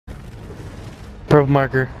Purple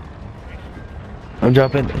marker. I'm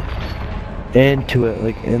jumping into it,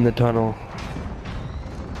 like in the tunnel.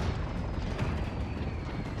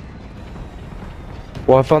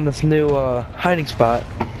 Well, I found this new hiding spot.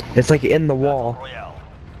 It's like in the wall. Royale.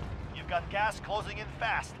 You've got gas closing in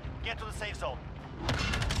fast. Get to the safe zone.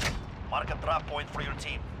 Mark a drop point for your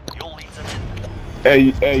team. You'll lead them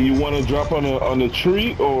in. Hey, you want to drop on the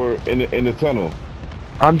tree or in the tunnel?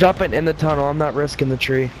 I'm jumping in the tunnel. I'm not risking the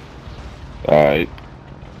tree. All right.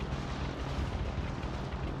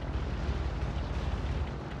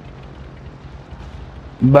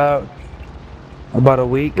 About a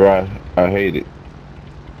week. Right. I hate it.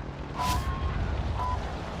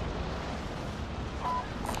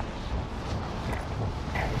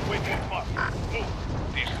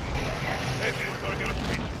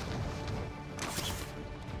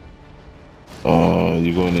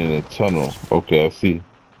 You're going in a tunnel. Okay, I see.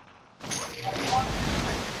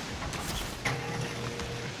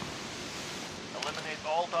 Eliminate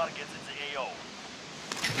all targets in the AO.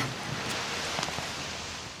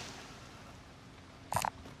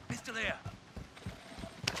 Pistol there.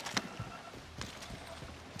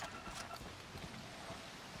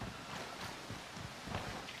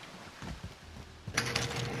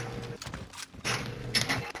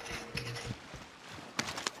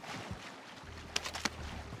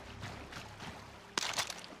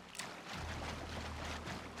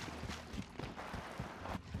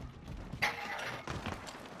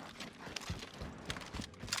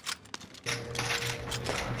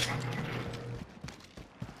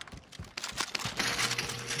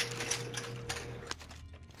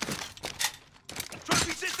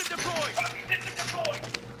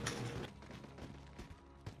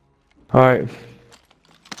 Alright.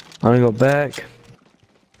 I'm gonna go back.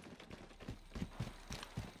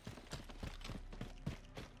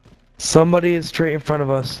 Somebody is straight in front of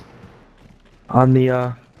us. On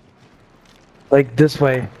the, like this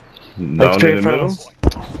way. Like straight in front of us.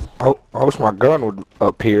 Oh, I wish my gun would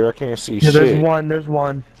up here. I can't see Yeah, shit. there's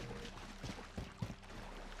one.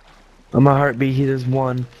 On my heartbeat, there's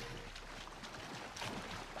one.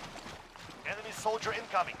 Enemy soldier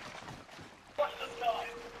incoming.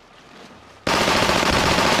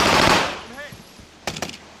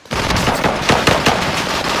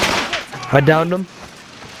 I downed him.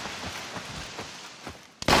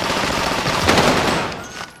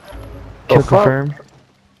 Kill confirmed.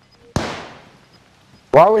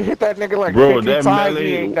 Why we hit that nigga like Bro, 50 that times melee,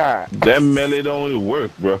 he ain't died? that melee don't even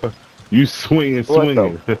work, bro. You swinging.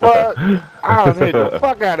 What the fuck? I was hit the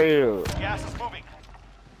fuck out of here. Gas is moving.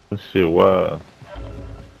 Shit, wow.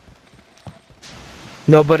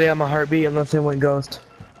 Nobody on my heartbeat unless they went ghost.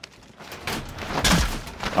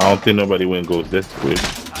 I don't think nobody went ghost this quick.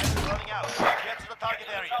 Time is running out. Get to the target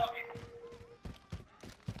area.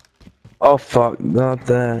 Oh fuck, not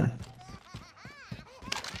that.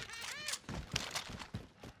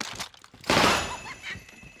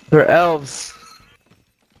 They're elves.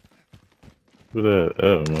 Look at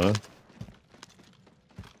that, man.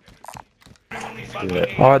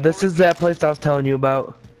 Yeah. Oh, this is that place I was telling you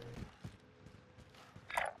about.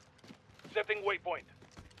 Setting waypoint.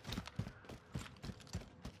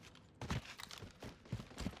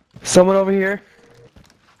 Someone over here.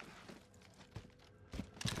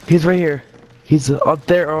 He's right here. He's up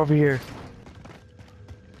there or over here.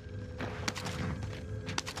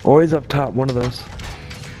 Or he's up top, one of those.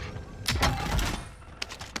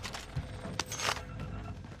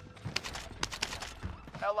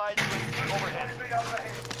 Allied UAV overhead.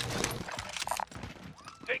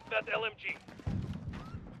 Take that LMG.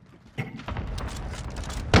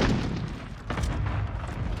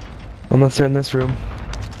 Unless they're in this room.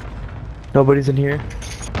 Nobody's in here.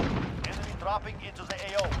 Enemy dropping into the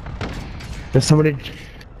AO. There's somebody.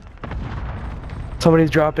 Somebody's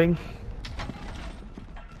dropping.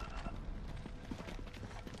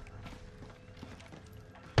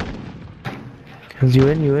 Is you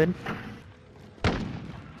in? You in?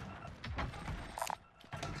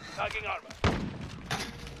 Tagging armor.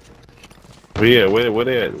 But yeah, where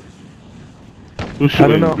they at? Who's I don't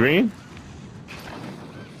shooting? know. Green?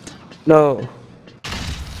 No.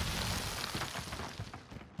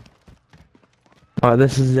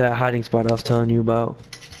 This is that hiding spot I was telling you about.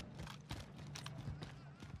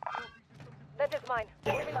 That is mine.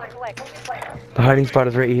 Moving to collect. The hiding spot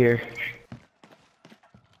is right here.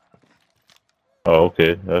 Oh,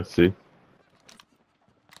 okay. I see.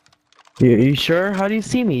 You sure? How do you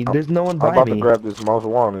see me? There's no one I'm by about to me. grab this most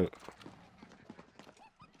wanted.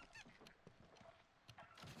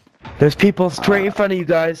 There's people straight in front of you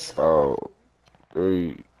guys. Oh,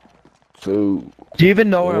 3, 2. Do you even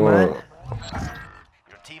know where I'm at?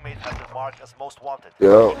 Your team teammate has been marked as most wanted.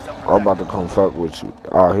 Yo, Keep them I'm about to protected. come fuck with you.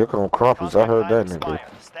 Oh, here come Crumpus. I heard that Contract nigga. time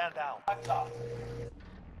expired. Stand down.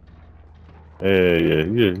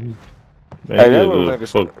 Yeah. Man, Hey, that you a little little nigga.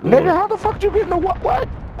 fuck, Nigga, boy. how the fuck you getting the what? What?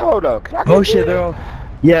 Hold up. Can I Oh get shit, in? they're all.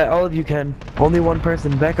 Yeah, all of you can. Only one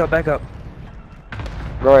person. Back up, back up.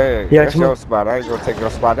 Go ahead. Yeah, That's come on. your spot. I ain't gonna take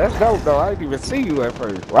your spot. That's dope, though. I didn't even see you at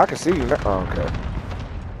first. Well, I can see you now. Oh, okay.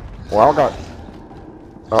 Well, I got.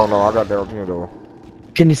 Oh no, I got down here though.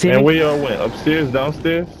 Can you see And me? where y'all went? Upstairs,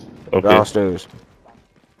 downstairs? Okay. Downstairs.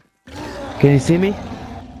 Can you see me?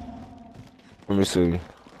 Let me see.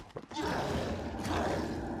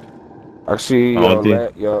 I see I don't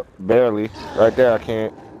think- yo, barely. Right there, I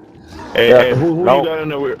can't. Hey, Yeah, hey, who no. you got on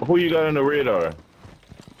the who you got on the radar?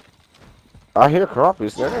 I hear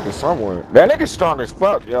Crumpus. That nigga somewhere. That nigga strong as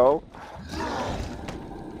fuck, yo.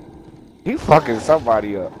 He fucking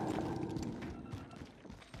somebody up.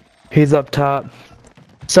 He's up top.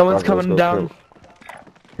 Someone's Okay, let's coming go down. kill.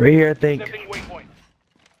 Right here, I think.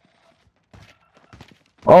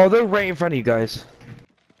 Oh, they're right in front of you guys.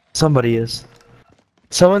 Somebody is.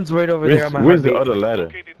 Someone's right over there on my Where's the heartbeat. other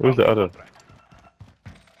ladder? Where's the other?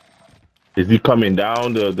 Is he coming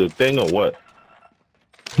down the thing or what?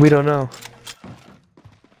 We don't know.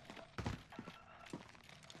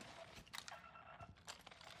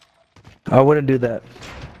 I wouldn't do that.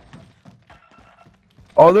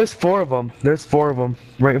 Oh, there's 4 of them. There's 4 of them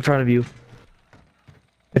right in front of you.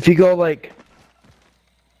 If you go like...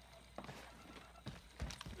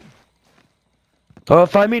 Oh,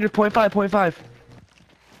 5 meters, 0.5.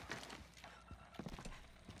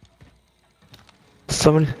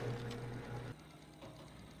 Someone...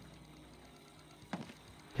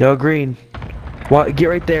 Yo, green. What? Get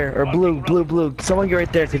right there. Or blue. Someone get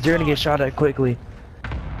right there, because you're going to get shot at quickly.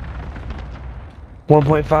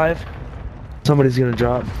 1.5. Somebody's going to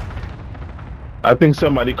drop. I think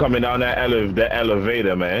somebody coming down that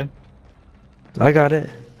elevator, man. I got it.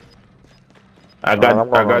 I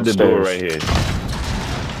got the door upstairs. right here.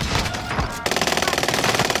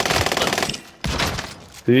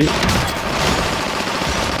 See?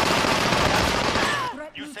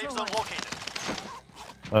 New safe zone located.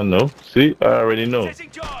 I know. See? I already know.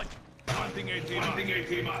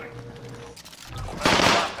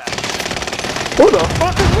 Who the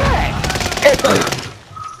fuck is that?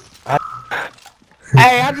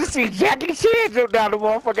 Hey, I just see Jackie Chan jump down the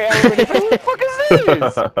motherfucking elevator. Who the fuck is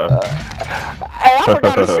this? Hey, I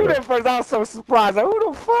forgot to shoot at first. I was so surprised. Like,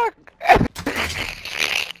 who the fuck?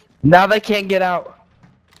 Now they can't get out.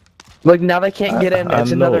 Look, now they can't get in. I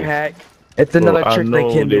It's another know. hack. It's another Bro, trick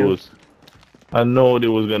they can do. I know they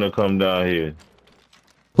was gonna come down here.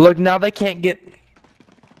 Look, now they can't get...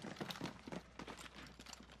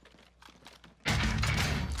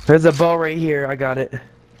 There's a ball right here. I got it.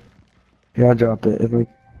 Yeah, I'll drop it.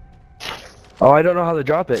 Oh, I don't know how to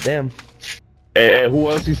drop it. Damn. Hey, who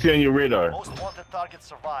else you see on your radar? Most wanted targets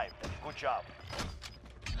survived. Good job.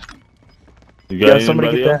 You got Yeah, somebody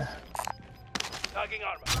anybody get else? that.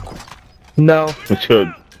 No.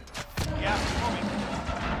 Should. Gas is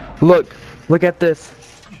moving. Look at this.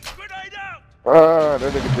 That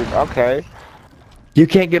nigga did. Okay. You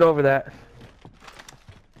can't get over that.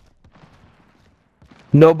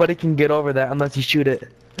 Nobody can get over that unless you shoot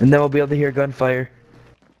it, and then we'll be able to hear gunfire.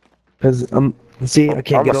 Cause see, I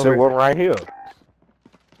can't I'm get gonna over sit it. one right here.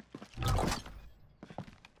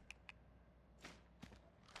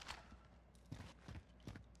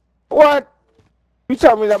 What? You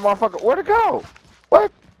tell me that motherfucker where to go?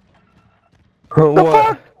 What? The What?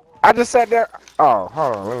 fuck? I just sat there. Oh,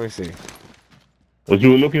 hold on. Let me see. What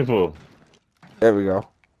you were looking for? There we go.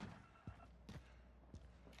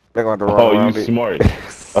 They're going to run Oh, around you it. smart.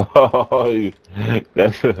 Oh,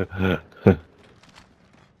 that's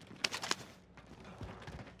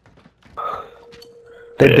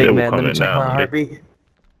They Yeah, big they were man. Let me coming check down. my heartbeat.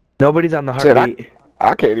 Nobody's on the Shit, heartbeat.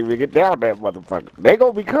 I can't even get down that motherfucker. They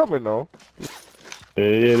gonna be coming though. Yeah,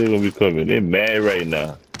 they're gonna be coming. They're mad right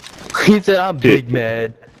now. He said I'm big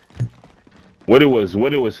mad. What it was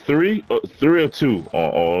 3 or 2?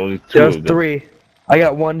 Or only 2 There's of them? 3. I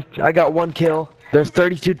got one kill. There's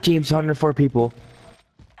 32 teams, 104 people.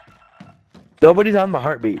 Nobody's on my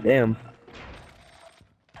heartbeat. Damn.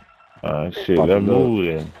 Shit, let's move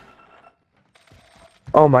then.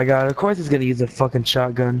 Oh my god, of course he's gonna use a fucking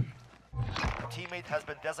shotgun. Your teammate has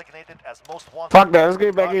been designated as most wanted. Fuck that. Let's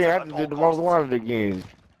get back in. I Targets just at did the all most costs. wanted again.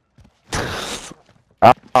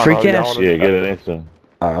 Free cash. Yeah, get an answer.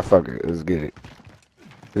 Fuck it. Let's get it.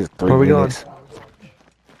 It's 3 Where we going? minutes.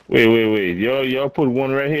 Wait. Y'all put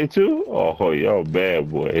one right here too? Oh, y'all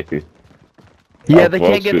bad boy. Yeah, Oh, they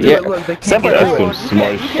can't get bullshit. through it. Look, they can't Except for get That's through some it.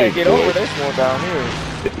 smart you shit, can't get boy. over this one down here.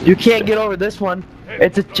 You can't get over this one.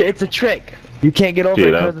 It's a trick. You can't get over Shit,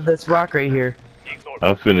 it because of this rock right here.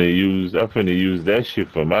 I'm finna use that shit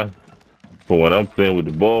for when I'm playing with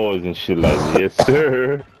the balls and shit like that. Yes,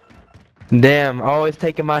 sir. Damn, always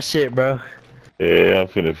taking my shit, bro. Yeah, I'm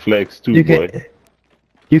finna flex too, You boy. can't.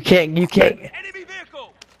 You can't. You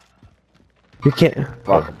can't.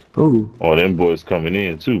 Fuck 'em. Ooh. Oh, them boys coming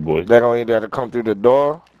in too, boy. They gonna either have to come through the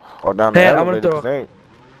door or down the Hey, I'm gonna elevator. throw- 'Cause they ain't-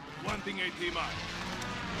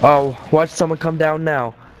 Oh, watch someone come down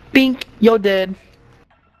now. Bink, you're dead.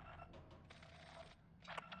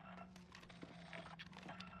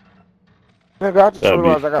 Nigga, I just That'd be-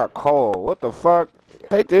 realized I got cold. What the fuck?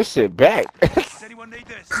 Take this shit back. Anyone need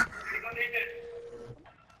this?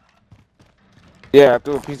 Yeah, I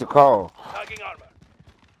threw a piece of coal. Tagging armor.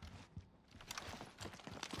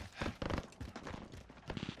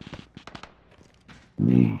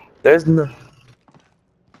 There's no.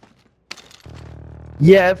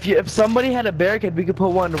 Yeah, if somebody had a barricade, we could put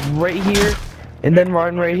one right here, and then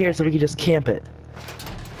one right here, so we could just camp it.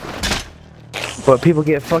 But people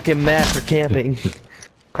get fucking mad for camping.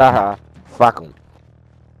 Haha. Fuck 'em.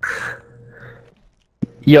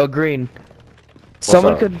 Yo, Green.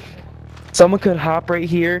 up? Someone could hop right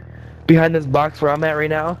here, behind this box where I'm at right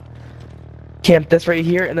now. Camp this right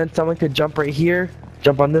here, and then someone could jump right here,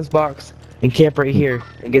 jump on this box, and camp right here,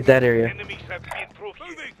 and get that area. Enemies have been proved.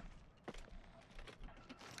 Moving.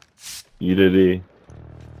 Either they.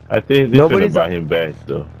 I think they Nobody's finna buy him back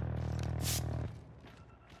though.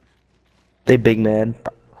 They big mad.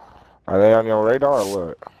 Are they on your radar or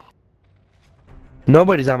what?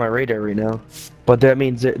 Nobody's on my radar right now, but that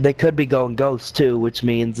means they could be going ghost too, which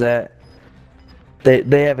means that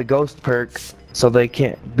they have a ghost perk, so they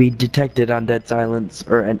can't be detected on dead silence,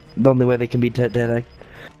 or the only way they can be detected. I'm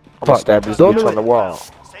gonna stab this The only bitch on the way- wall.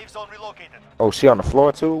 Safe zone relocated. Oh, she on the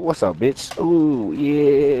floor too? What's up, bitch? Ooh,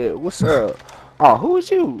 yeah. What's up? Oh, who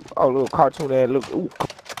is you? Oh, little cartoon ass look. Ooh.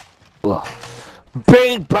 Ugh.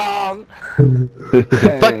 Bing bong!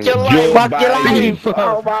 Fuck your life! Fuck your life!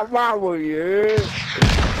 Oh, my mama, yeah.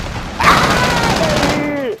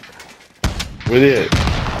 Ah, Where they at?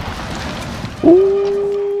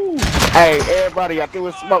 ooh. Hey, everybody, I threw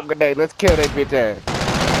a smoke grenade. Let's kill that bitch ass.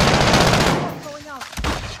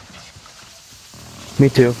 Me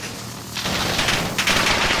too.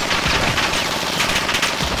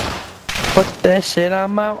 Fuck that shit,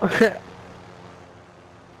 I'm out.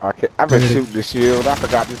 I've been shooting the shield. I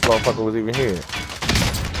forgot this motherfucker was even here.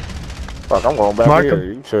 Fuck, I'm going back Mark here.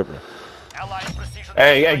 him. You tripping. Allied precision.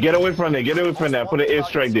 Hey, get away from there. Get away from there. Put an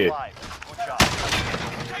airstrike there. Good job.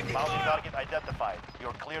 Bounty target identified.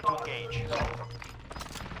 You're clear to engage.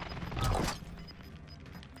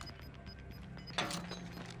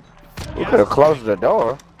 We could have closed the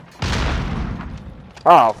door.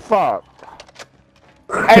 Oh, fuck.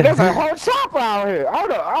 Hey, there's a whole chopper out here.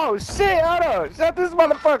 Hold up. Oh, shit. Hold up. Shut this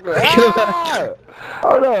motherfucker. Ah!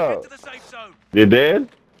 Hold up. To the safe zone. They dead?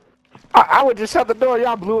 I would just shut the door.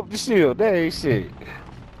 Y'all blew up the shield. That ain't shit.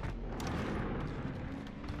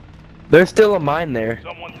 There's still a mine there.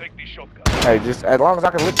 Someone take the shotgun. Hey, just as long as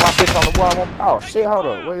I can lift my bitch on the wall. Oh, shit. Hold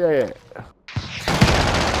up. Where you at?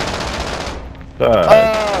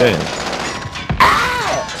 God damn.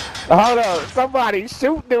 Hold up. Somebody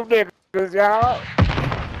shoot them niggas, y'all.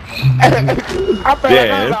 I bet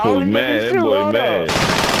Damn, I that got the boy only nigga mad. to That shoot. boy Hold mad. up.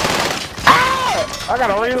 Ah! I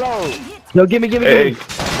gotta reload. No, gimme, gimme, Hey,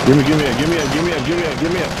 gimme. give me a. Give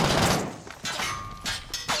me up.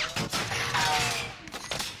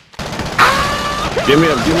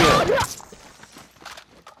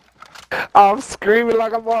 I'm screaming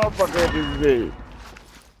like a motherfucker at this bitch.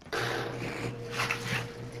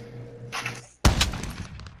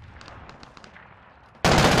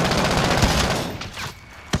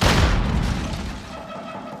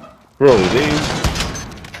 Bro, they.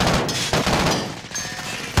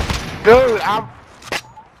 Dude, I'm...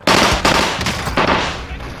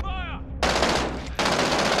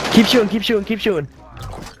 Keep shooting, keep shooting, keep shooting.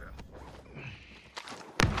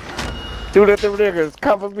 Shoot at them niggas.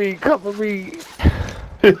 Cover me, cover me.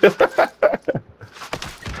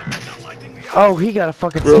 Oh, he got a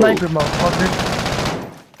fucking Bro. sniper, motherfucker.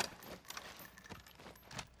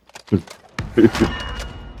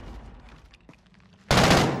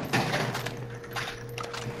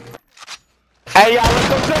 Hey, y'all, let's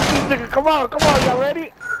go jump these niggas. Come on, y'all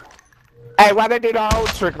ready? Hey, why they did a whole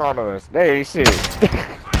trick on us? They ain't shit.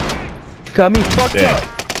 Got me fucked Damn. up.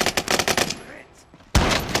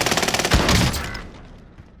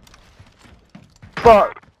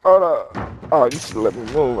 Fuck. Hold up. Oh, you should let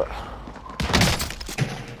me move.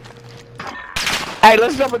 Hey,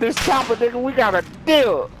 let's jump in this chopper, nigga. We got a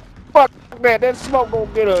deal. Fuck that. That smoke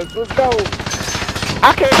gonna get us. Let's go.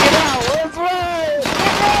 I can't get out. Let's run.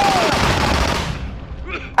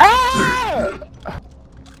 Ah!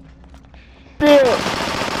 Still.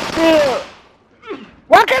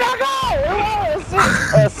 Where can I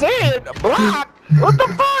go? A sin. Block. What the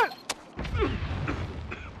fuck?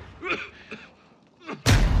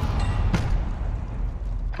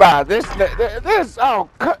 Nah, this, oh,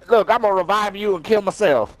 look, I'm gonna revive you and kill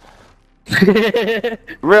myself.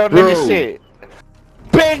 Real nigga shit.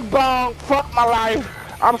 Bing bong, fuck my life.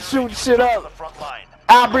 I'm shooting shit The up. front line.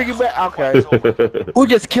 I'll bring you back. Okay. Who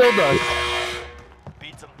just killed us?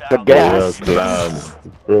 Beat them The down. gas. Clown.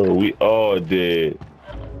 Bro, we all dead.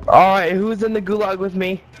 Alright, who's in the gulag with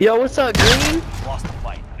me? Yo, what's up, Green? Lost the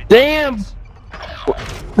fight. Damn!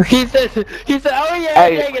 He said, oh yeah,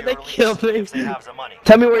 Hey. dang it, they killed me. If they have the money.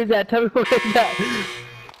 Tell me where he's at, tell me where he's at.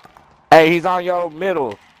 Hey, he's on your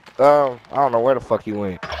middle. I don't know where the fuck he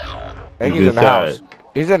went. Hey, he's in the Inside. house.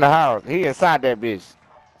 He's in the house. He inside that bitch.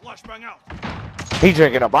 Flashbang out. He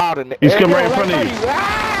drinking up all the. He's coming right in front of you.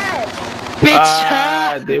 Ah! Bitch!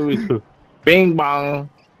 Ah, there we go. Bing bong.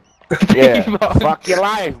 Yeah. Fuck your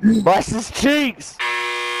life. Bust his cheeks.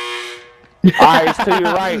 Alright, to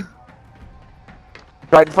your right.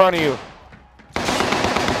 Right in front of you.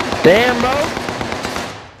 Damn, bro.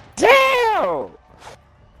 Damn!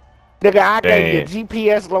 Nigga, I gave you Damn.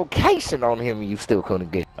 GPS location on him and you still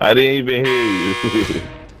couldn't get it. I didn't even hear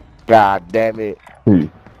God damn it.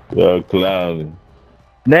 you. You're clowning.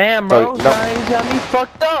 Damn, bro. No. Ryan got me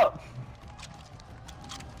fucked up.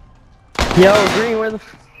 Yo, Green, where the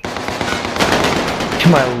to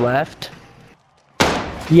my left?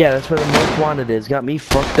 Yeah, that's where the most wanted is. Got me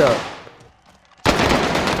fucked up.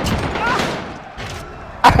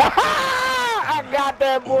 I got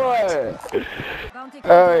that boy. Bounty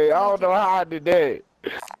Hey, I don't know how I did that.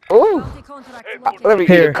 Ooh. Bounty contract Let me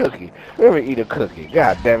Here. eat a cookie. Let me eat a cookie.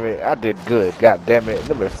 God damn it. I did good. God damn it.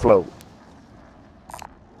 Let me float.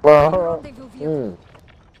 Rendezvous view.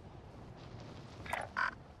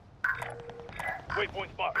 Waypoint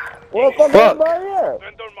mark. What the Fuck. fuck here?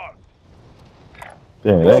 Vendor mark.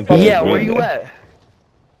 Damn, that guy Yeah, was where good. you at?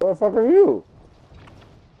 Where the fuck are you?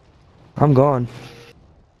 I'm gone.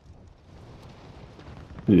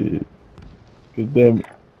 Yeah. Get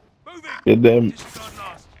them,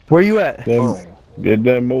 Where you at? get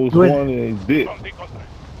that most Good. wanted and dick. Bounty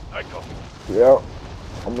contract. I copy. Yep.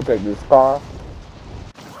 I'm gonna take this car.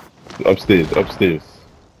 Upstairs.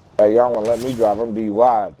 Hey, y'all wanna let me drive? I'm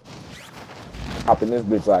DUI. Hop in this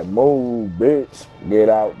bitch like, move, bitch. Get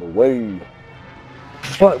out the way.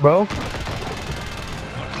 Fuck, bro.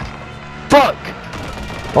 Fuck!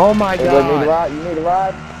 Oh my Hey, look, need a god. ride? You need a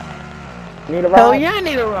ride? You need a ride? Hell yeah, I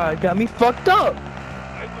need a ride. Got me fucked up.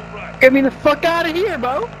 I will ride. Get me the fuck out of here,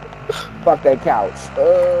 bro. Fuck that couch.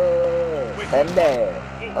 And that.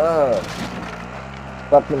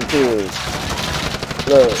 Fuck them kids.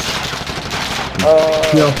 Look.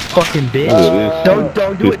 Yo, fucking bitch.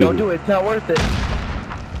 Don't do it. Don't do it. It's not worth it.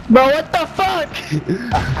 Bro, what the fuck?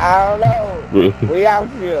 I don't know. We out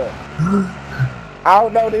here. I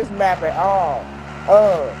don't know this map at all.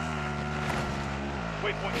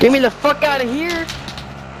 Waypoint. Get me the fuck out of here.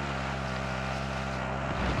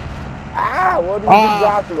 What did you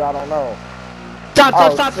drive through? I don't know.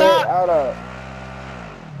 Stop. Hold up.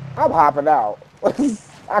 I'm hopping out.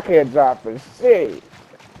 I can't drive for shit.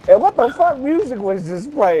 And what the fuck music was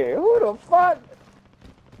just playing? Who the fuck?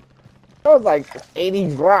 It was like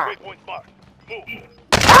 80s rock. Waypoint mark. Move.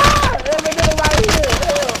 There's a nigga right here.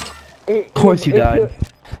 Of course you died.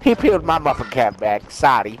 He peeled my muffin cap back.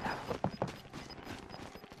 Sorry.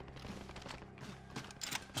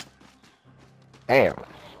 Damn.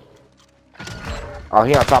 Oh,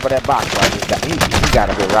 he on top of that box right here. He got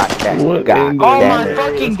a good rock back. What God in the- Oh damn my it.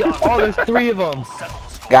 fucking god. Oh, there's 3 of them.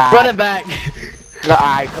 God. Run it back. No,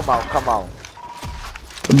 alright, come on.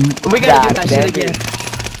 We gotta God get that damn shit again.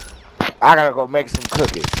 I gotta go make some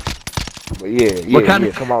cookies. But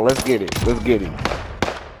yeah, come on, let's get it.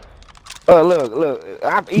 Look,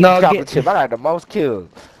 I'm eating No, chocolate chip. I got the most kills.